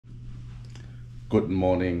Good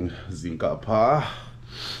morning, Zinka Pa.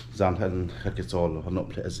 Zanhan Hakisol,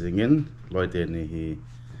 Hanop Zingin, Lloyd Denny,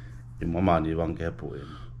 Imamani Wanka Poin.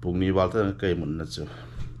 Pungni Walter came on Natsu,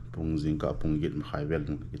 Pung Zinka Pungit Highwell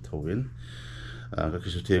Gitowin.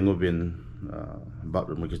 Kakisuting of in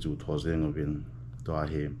Battle Makitu Tosing of in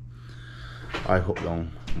Toahe. I hope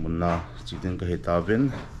long Muna Chitinka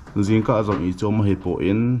Hitavin. Zinka as on Itom Hipo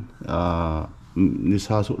in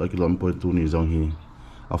Nishasu like 1.2 Nizongi.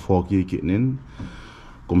 A forky kitten,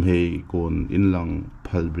 come hey, con in long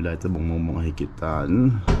palbilite among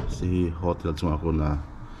hikitan, see hotel to Macona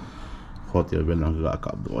hotel when I got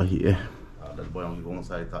up door here. That boy on the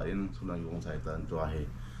side in, so long you side and to a hay.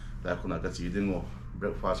 That could not see dingo,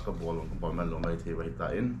 breakfast ball on Compartment my table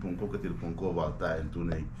in, Punko till Punko Valta and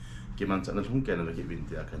Tune. Kimans and Hunkan and keep in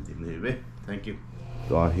the canteen. Thank you.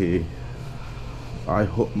 To a hay. I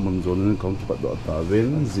hope Monzon come to Dr.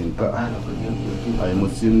 Vin, Zinka. I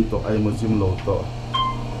Muslim Loto.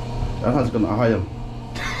 I has gonna hire him.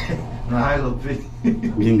 I love it.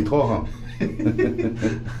 Hinkho.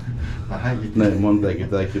 No, Monday,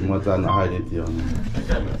 take him what I hide it.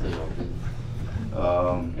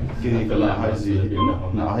 Kinikala Hazi,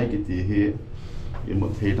 I get here. You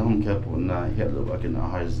must hate him careful now. He had the work in a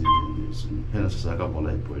Hazi. Hence, I got a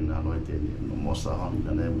point now. No more sound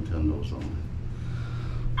than I would turn those on.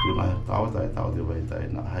 Tôi nói tao thì vậy tại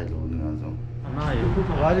nó hay luôn nữa rồi. Này,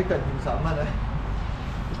 nói đi cạnh sẵn mà đấy.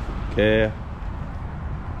 Ok,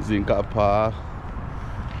 riêng cả pa,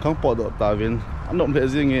 không bỏ được ta viên, anh động thế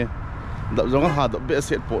riêng nghe, đập giống hạt đập bé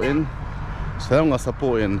sét poin, sao ngã sập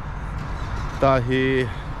poin, ta hi,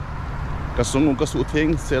 cái súng cái sụt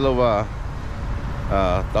thing, selva,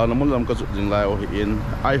 tao nó muốn làm cái sụt dừng lại ở hiện,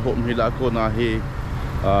 ai hope hi đã cô na hi,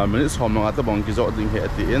 mình sẽ làm ngã ta bằng cái giọt dừng hệ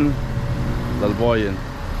tiền, dal boyin.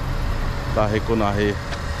 Ta hay cô na hay, I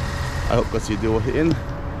hope kasi di wahin.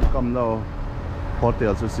 Come now,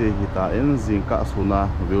 hotel so si kita in Zinka suna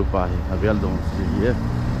view pa hi, avel dong si hi.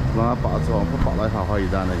 Mga pa so ang papalay Hawaii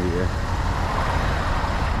da na hi.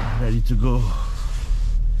 Ready to go.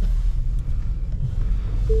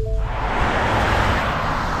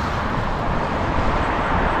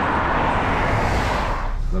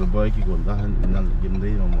 Dalboy ki gondahan inal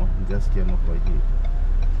gimday mo, just kaya mo pa hi.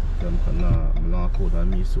 Jam kana mga ko na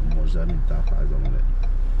mi sum mo jan ta ka jong le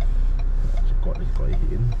ko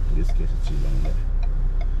in this case chi long le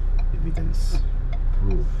evidence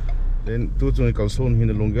proof then tu chung ka son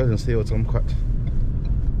hin longa sen se o cham khat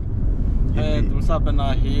Tu sa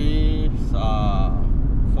pena hi sa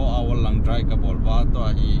 4 hour lang drive ka bolwa to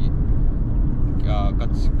hi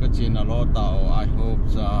ka china lo tao I hope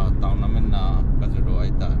sa tao naman na ka jero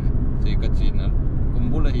ai ta si ka china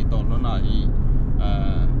kumbula hi to lo na hi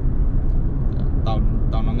tao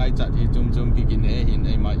nó ngay chặt thì chung cái này in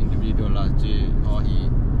em mà individual là chỉ họ hi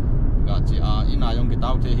cả chỉ in ai trong cái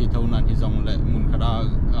tao thì thâu nan thì dòng lệ muốn khá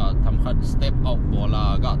tham khát step out bỏ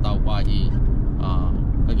là gã tao qua hi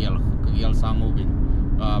cái gel sang ngô bình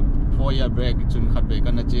 4 year break chung khát về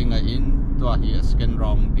cái này chỉ ngay in tua hi scan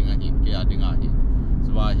wrong tiếng in cái tiếng hi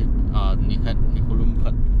và ni khát ni kulum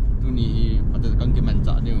khát tu ni pada kang cái mình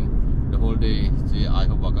trả điều the whole day chỉ I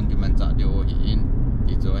hope kang cái mình trả điều hi in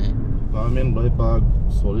thì rồi Amen loi pa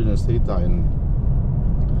solid stay time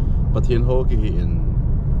pathian ho ki hin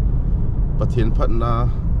pathian phatna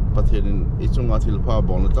pathian ichunga thil pha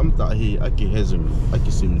bong tam ta hi aki hezum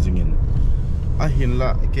aki sim jingin a hin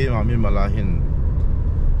la ke ma mi mala hin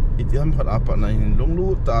itiam phat apa na hin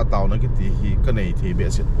lunglu ta taw na ki ti hi ka nei the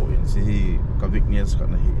be set point si ka weakness ka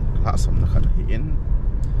na hi la sam na kha hi in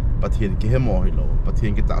pathian ki he mo hi lo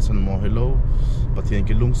pathian ki ta san mo hi lo pathian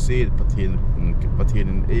ki lung se pathian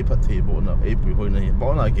e pathe bo na e pui hoi na hi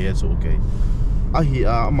bo na ke so okay a hi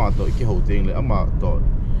a ma to ki ho teng le ama to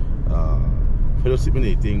fellowship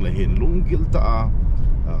ni teng le hin lungil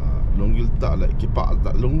ta le ki pa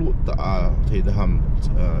ta lunglu ta the da ham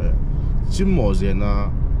chim mo je na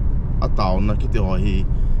a taw na ki te ho hi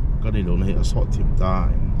ka ni lo na hi a so thim ta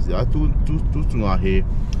ya tu chunga he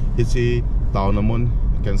si taw na mon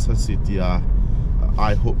Kansas City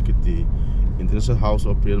I hope kiti International House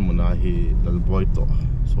of Prayer muna hi dalboy to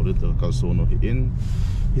solid to kalsono hi in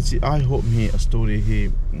hi I hope me a story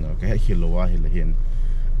hi ka hilowa hi lahin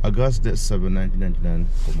August 7 1999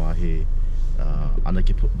 kuma hi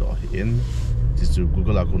anaki put do hi in jisu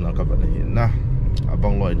Google akuna ka ba hi na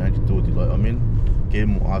abang loi 92 di loi amin ke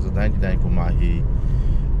mu az 99 kuma hi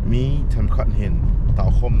mi tham khat hin ta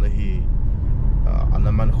khom na hi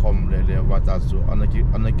anaman khom le wata zu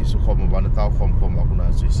anaki su khom wa na ta khom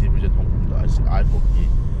akuna su si bi jet hong da I hope ki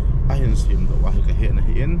a hin sim do wa hi ka he na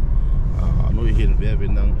hi in noi hin ve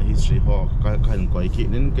nang history ho ka kan koi ki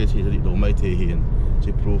nin ke si do mai the hin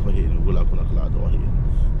chỉ proof hi gula kuna kala do hi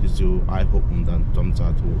chỉ chu I hope dan tom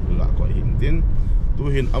cha thu la ko hi tin tu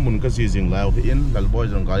hin amun ka si jing lao hi in dal boy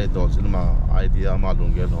jong ka to chin ma idea ma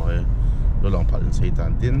lung ge noi lo long pha in sei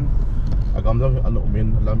tan tin agam do alo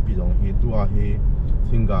min lampi jong hi tu a hi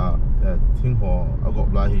thinga Hinkho agop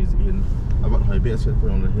la hi in abat hai be set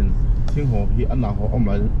pon hin Hinkho hi anna ho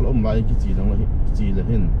om lai ki chi dong hi chi la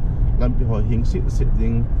hin lampi ho hing sit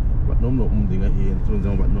ding wat nom ding a hi tun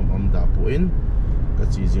jong wat nom am da po in ka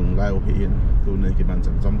chi jing lai hi in tu ne ki ban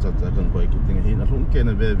cham chat kan koi ki ting hi na hlum ke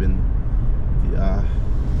na ve bin ti a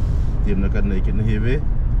tim na kan nei kin hi ve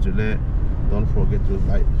chule don't forget to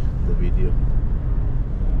like the video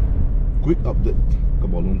quick update ka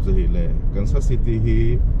bolum ze hi le Kansas City hi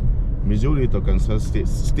Missouri to Kansas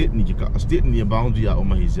state ni ka state ni boundary a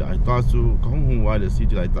oma hi ja ai ta chu ka hung wa le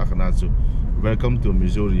city lai ta khana chu welcome to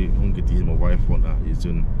Missouri hung ki ti mobile phone a i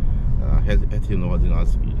chun head no ding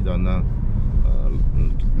as i da na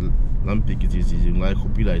lampi ki ti jing lai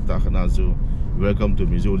khopi lai ta khana chu welcome to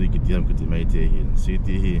Missouri ki ti mai te hi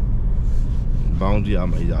city hi boundary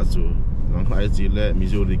am ai ja chu lang hai chi le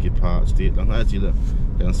Missouri ki pha state lang hai chi le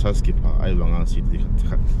Kansas ki pha ai wanga city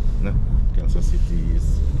khat na Kansas City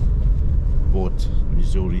is both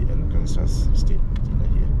Missouri and Kansas state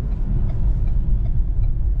here.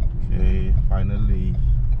 Okay, finally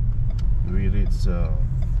we reach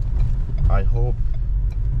I hope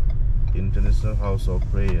International House of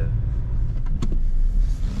Prayer.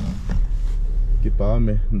 Kipa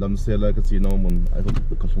me dam sela ka chino mun I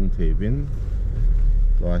hope ka thung thevin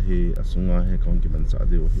to hi asunga he kong ki ban cha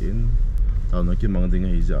deu hin taw no ki mang ding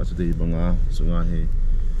hi ja chu dei banga sunga he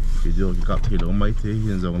video ki kap thi lo mai the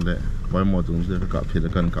hin jong le boy mo tung se kap thi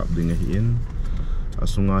kan kap ding hin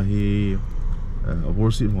asunga hi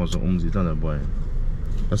worship ho jong ji ta na boy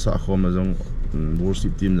asa khom jong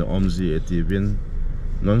worship team the omzi etivin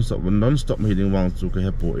non stop me ding wang chu ka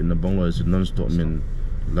hepo in the banglo is non stop min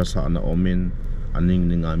la sa na omin aning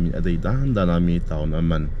ning ami adai dan ami taw na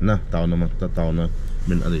man na taw na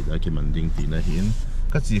min adai da ki man ding ti na hin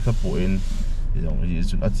ka chi kha po in yong yi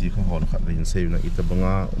chun a chi kha hon khat rin sei na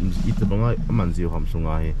itabanga man ji ham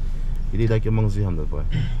sunga hi idi da ki mang ji ham da boy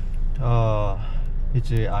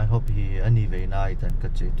ichi I hope hi ani ve na itan ka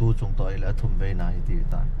chi tu chung to ila thum ve na hi ti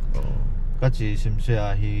tan ka chi sim se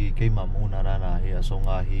a hi ke ma mu na ra na hi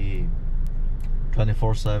asonga hi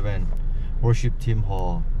 24/7 worship team ho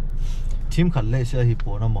team khat le se hi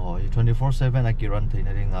po na mo hi 24/7 a ki run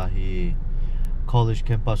theina ringa hi college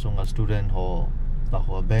campus unga student ho ta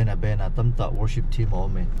ho bena tamta worship team ho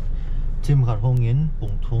me team khat hongin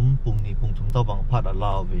pungthum ta bang phat a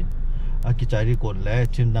lawin a ki chari kon le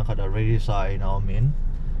team na khat a ready sai na min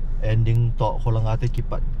ending to holanga te ki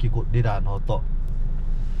pat ki gut diran ho to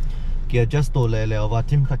ki just to le wa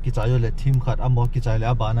team khat ki chayo le team khat amo ki chai le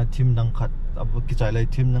abana team nang khat ki chai le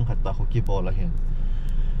team nang khat ta ho ki bol a hin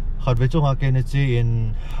khat ve chunga ke ne chi in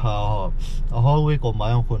a whole week of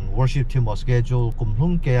my own worship team was schedule kum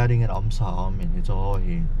hlung ke aring an am sa min ni cho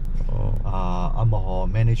hi amo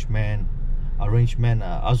management arrangement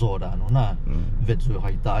azoda no na vet zu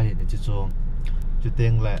hai ta hi ni chi cho chu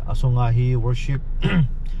teng le asonga hi worship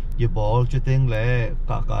ye bol chu teng le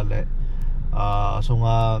ka le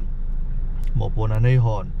asonga mo pona nei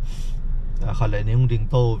hon khale ning ding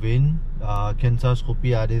to win Kansas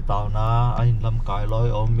kopia de tauna a in lam kai loi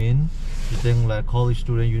omin teng la college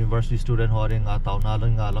student university student horing a tauna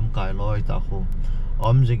lenga lam kai loi ta khu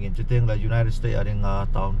om jing in teng la United States aringa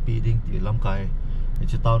town ding ti lam kai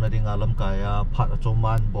chi tauna ringa lam kai a phat a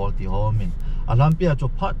choman bol ti homin alam pia cho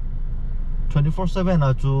phat 24/7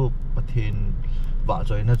 a chu pathin wa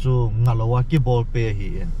choi na chu ngalowa ki bol pe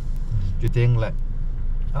hi en teng la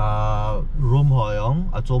room hoyong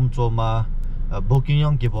a choma booking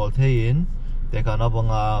yong ki bol thein te kana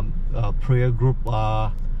banga prayer group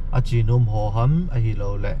a chinum ho ham a hi lo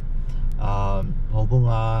le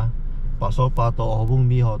hobunga pasok pa to hobung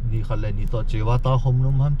mi ho ni khale ni to chewa ta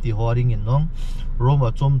homnum ham ti horing in nong room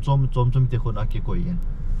a chom te khun a ki koyen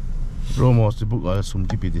room o se book a sum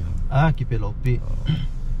ti pi di ki pe lo pi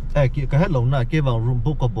ki ka hello na ke wang room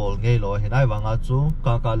book ko bol ngei lo hin ai wanga chu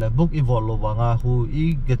ka le book evol lo wanga hu I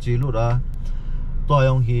ge chi lu ra to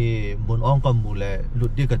yong hi mun ong kam mu le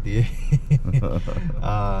lut di ka ti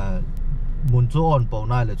mun chu on po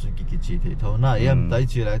na le chun ki chi the tho na yam tai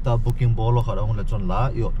chi lai ta booking bol lo khara ong le chon la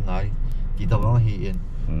yot ngai ki ta wang hi in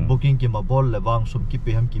booking ki ma bol le wang sum ki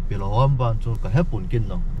pe ham ki pe lo ham ban chu ka hepun kin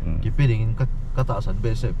no ki pe ring ka ta san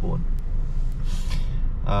be se pon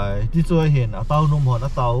ti choi hin a tau num hon a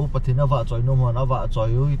tau pathina wa choi num hon a wa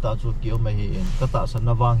choi ui ta chu kiu mai hi in ka ta san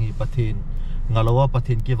na wang hi pathin ngalawa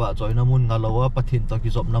pathin kiwa choi namun ngalawa pathin to ki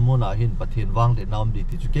job namuna hin pathin wang de nam di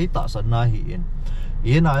ti chu ke ta san na hi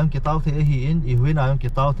in ayong kitaw the hi in I huin ayong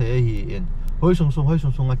kitaw the hi in hoi sung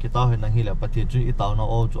sung a kitaw hen nang hila pathin chu itaw na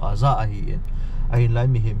o chu aza a hi in ahin lai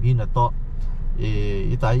mi hem hi na to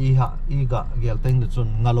itai I ha I ga gel teng de chun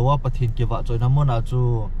ngalawa pathin kiwa choi namuna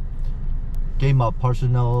chu keima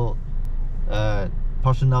personal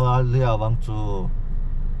alia wang chu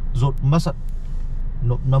zot masat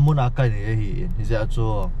namuna kai ne hi ja chu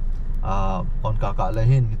on ka le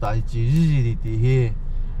hin ta chi ji ti hi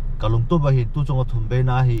kalung to ba hi tu chong thum be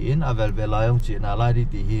na hi in avel velayong chi na la ri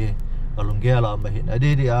ti hi kalung ge la ma hi ade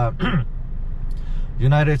dia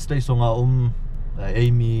United States songa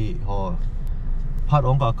Amy ho phat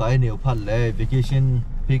ong ka ne phat le vacation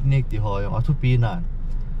picnic ti ho yong athu pi nan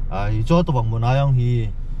hi cho to bang muna yong hi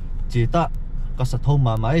chi ta ka sa thom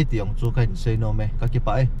ma mai ti yong chu kan sei no me ka ki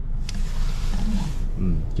pai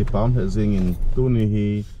cái bám hệ riêng in tu ni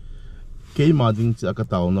hi cái mà ding chỉ cái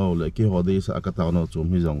tàu nào lại cái họ đi sẽ cái tàu nào chụp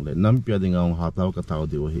hi rong lại năm bia ding ông hạ tàu cái tàu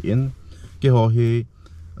điều hi in cái họ hi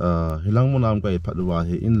hilang mun am cái phát wa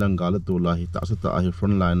hi in lang gal tu la hi ta sa ta hi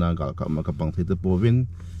front line na gal ka ma ka pang thei te povin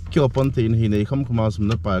cái open tin hi nei kham khama sum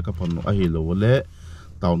na pa ka pan a hi lo le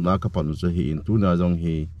tàu na ka pan chu hi in tu na jong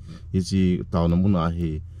hi chi tàu na mun a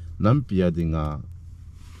hi năm bia ding a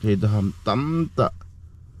he dam tam ta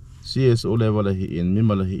CSO level hi in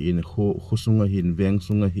mimal hi in khusunga hin veng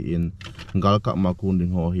sunga hi in gal ka ma kun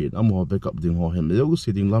ding ho hi am ho backup ding ho hem yo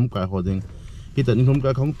sitting lam kai ho ding hi tan hom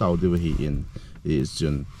ka khong tau de hi in is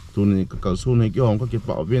jun tu ni ka su ni ki hong ka ki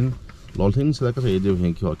pa vin lol thing sela ka sei de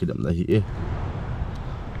hin ki ho ki dam na hi e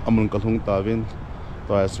amun ka thong ta vin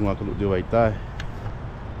to ai sunga ka lu de wai tai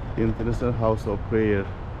International House of Prayer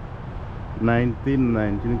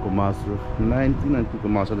 1919 komasru 1919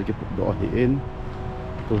 komasru de ki do hi in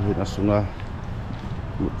tu hin asunga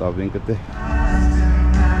utawin kete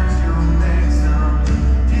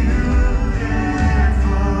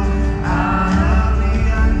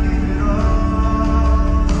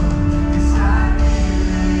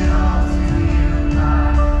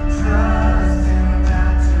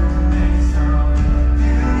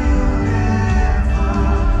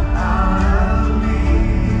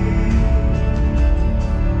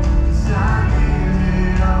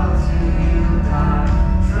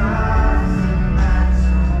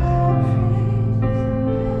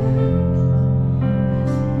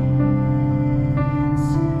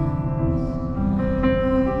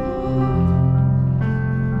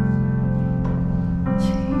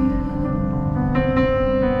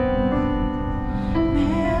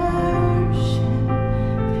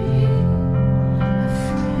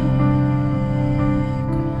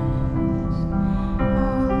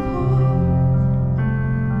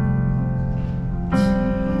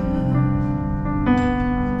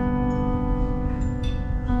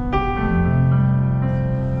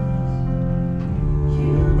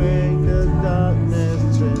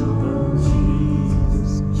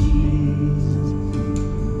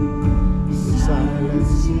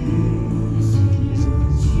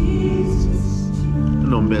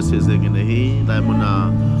sing in hi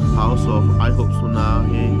daimuna House of I Hope suna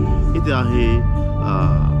hi itia hi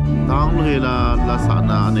tang he la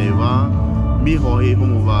sana neva mi ho hi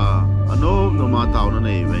humuwa ano no ma taw na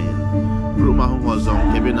nei ve ruma hu ho zong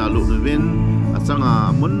kebina lu ne vin achanga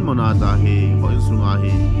mun mona ta hi ho sunga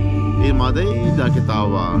hi e ma dei da ki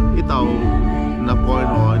tawa I taw na point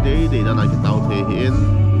ho dei da na ki taw the hin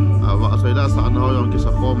wa sai da sa no yong ki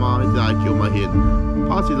sa khoma ja kyu ma hin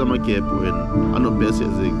pa si da ma ke puin ano be se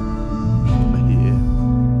zing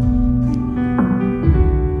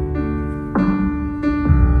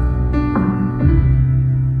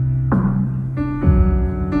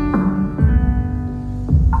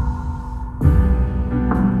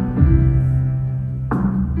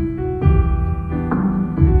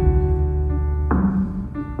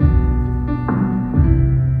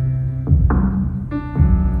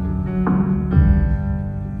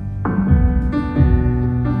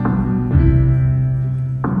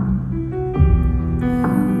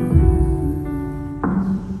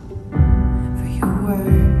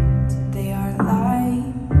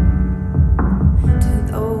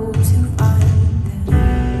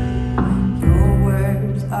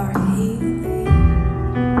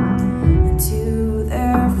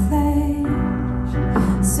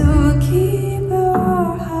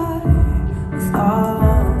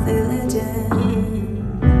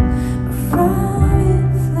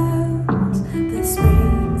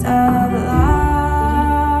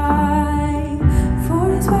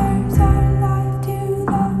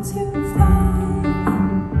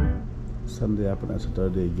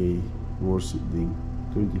Saturday gay worship ding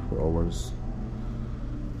 24 hours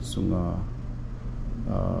sunga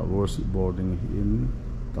worship boarding in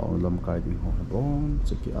taon lam kai ding ho bon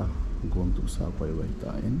cheki a gon tu sa pai wai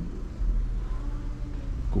ta in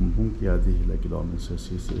kum hung kia di la kilometer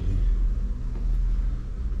si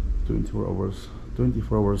 24 hours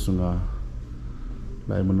sunga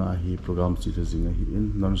lai mana hi program chi ta zinga hi in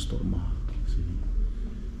non stop ma si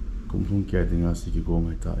kum hung kia dinga si ki gong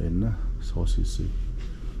ta in na so si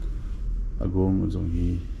agong jong hi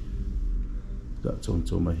da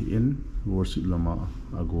chong ma hi in worship lama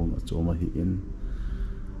agong ma hi in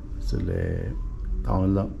sele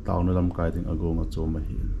taon lam kai ding agong ma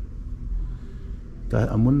hi in ta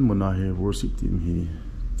amun mona he worship team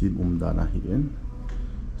dana hi in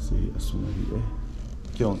si asung hi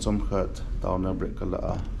kyong chom khat taon na break kala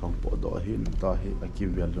a kong po do hin ta hi akim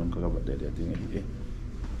vial jon ka ba de ding hi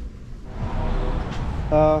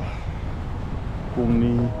pung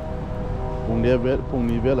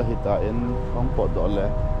ni vel hi ta in kong po do le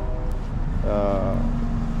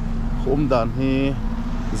khum dan hi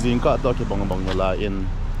zingka to ki bang la in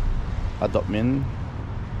adopt min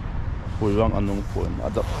huiwang anung phun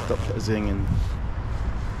adopt zengin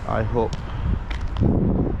I hope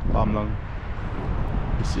pamlang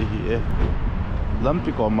isi hi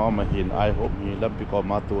lampi ko ma hin I hope hi lampi ko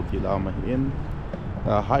ma tu ki la ma hin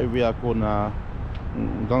highway ko na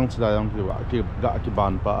gang chla yang ki ga ki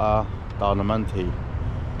ban pa a ta na man thi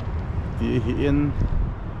ti hi in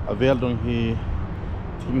avel dong hi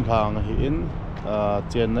thim khang hi in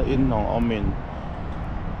chen na in nong omin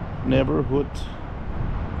neighborhood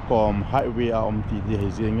kom highway a ti di hi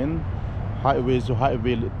zengin highway zo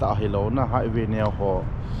highway ta hi lo na highway ne ho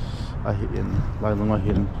a hi in lang nong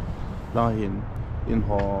hin in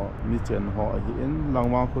ho mi chen ho hi in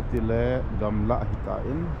langwa ko ti le gamla hi ta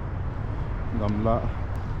in gamla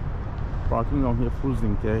parking long hi full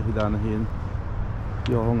zing ke hi dan hin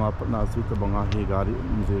yo nga patna su ta banga hi gari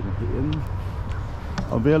mje hi in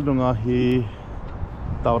avel dunga hi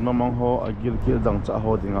taw na mang ho agil kil dang cha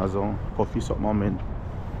ho dinga zong coffee shop moment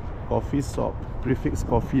coffee shop prefix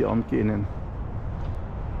coffee on kenen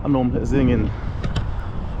anom zengin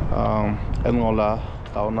ngola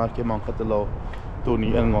taw na ke mang khatelo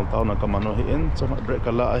tuni ngol taw na kamano hi in chama break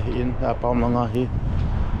kala hi in ha pam langa hi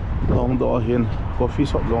long do hin coffee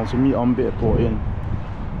shop long sumi ambe po in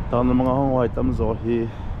taw na mga hong wai tam zo hi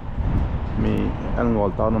mi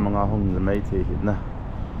ngol taw na mga hong mai the hi na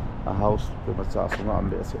a house ke macha sunga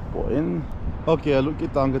ambe se po in okay look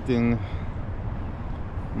kitang kating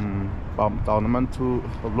pam taw na man tu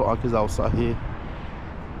blo akizau sa hi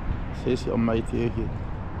se amai the hi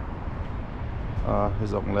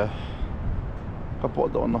hezong le kapo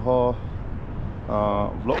do na ho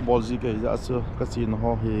vlog bolzi ke ja chu kachin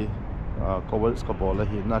ho hi covers ka bol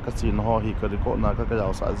hi na kachin ho hi ka ko na ka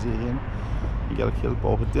jaw sa ji hin gel khel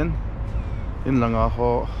po hutin in langa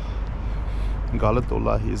ho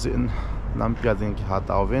galatola hi zin nam pya din ki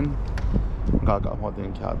hatawin ga ka ho din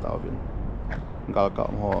ki hatawin ga ka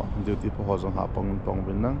ho duty po ho jong ha pong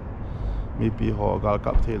bin nang mi pi ho ga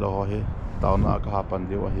ka thelo ho he taw na ka ha pan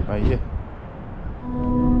dewa hi mai ye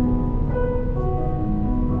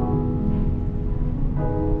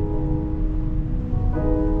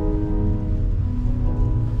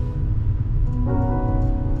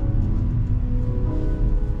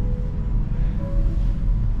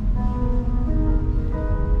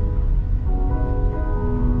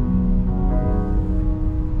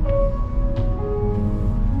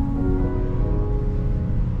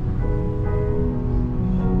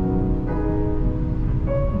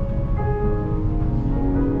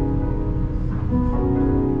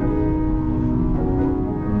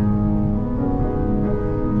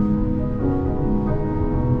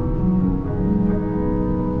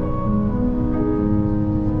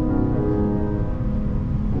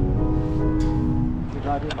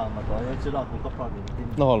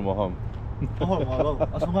nó hồn mà hồn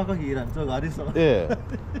asuma ka hiran so gari so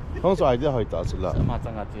không so idea hỏi ta sila ma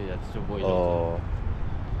changa che ya chu boy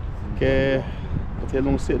ke the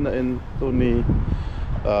long sit na in tuni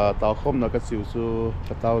tao khom na ka siu su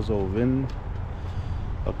ka tao zo win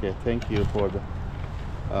okay thank you for the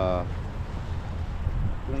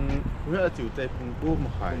we are to take ku ma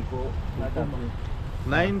hai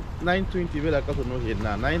 920 vela ka no hin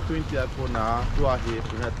na 920 ako na tua hi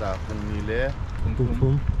punata kung nile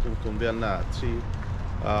tum bel na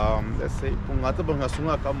 3 let's say punga ta banga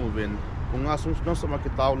sunga ka movin punga sung no sama ki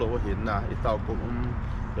taw lo hin na itaw ko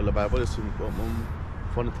the bible sim ko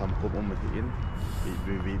phone tham ko hin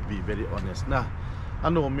be very honest na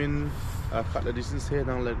ano min khala disin se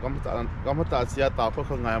nang le gamata sia ta ko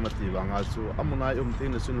ngai amati wanga chu amuna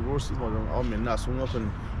tin sun worship mo long au min na sunga pen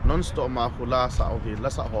non stop ma khula sa o hi la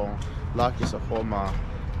sa hong la ki sa khoma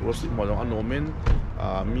rosi mo jong anomin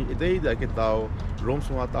mi idei da ke tau rom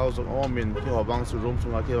sunga tau jong omin ki ho bang su rom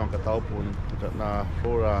sunga ke wang ka tau pun na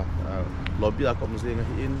flora lobby a kom zinga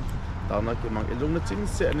in tau na ke mang ilung na ching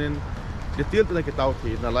se nen detail na ke tau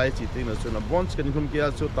thi na lai chi ting na su na bonds kan kum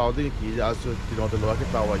kia su tau ding ki ja su ti no de lo ke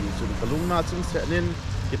tau wa yi su kalung na ching se nen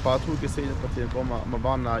ki pa thu ke se ka ten ko ma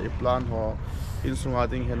ban na I plan ho in sunga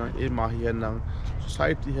ding henang e ma hi henang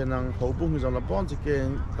society henang ho bu mi jong la bonds ke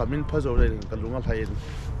kamin phazo le kalunga thai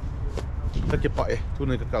cái bãi thu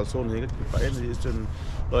này cái cầu sôn này cái bãi này chun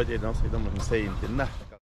đôi thì nó sẽ đâm vào xây tin na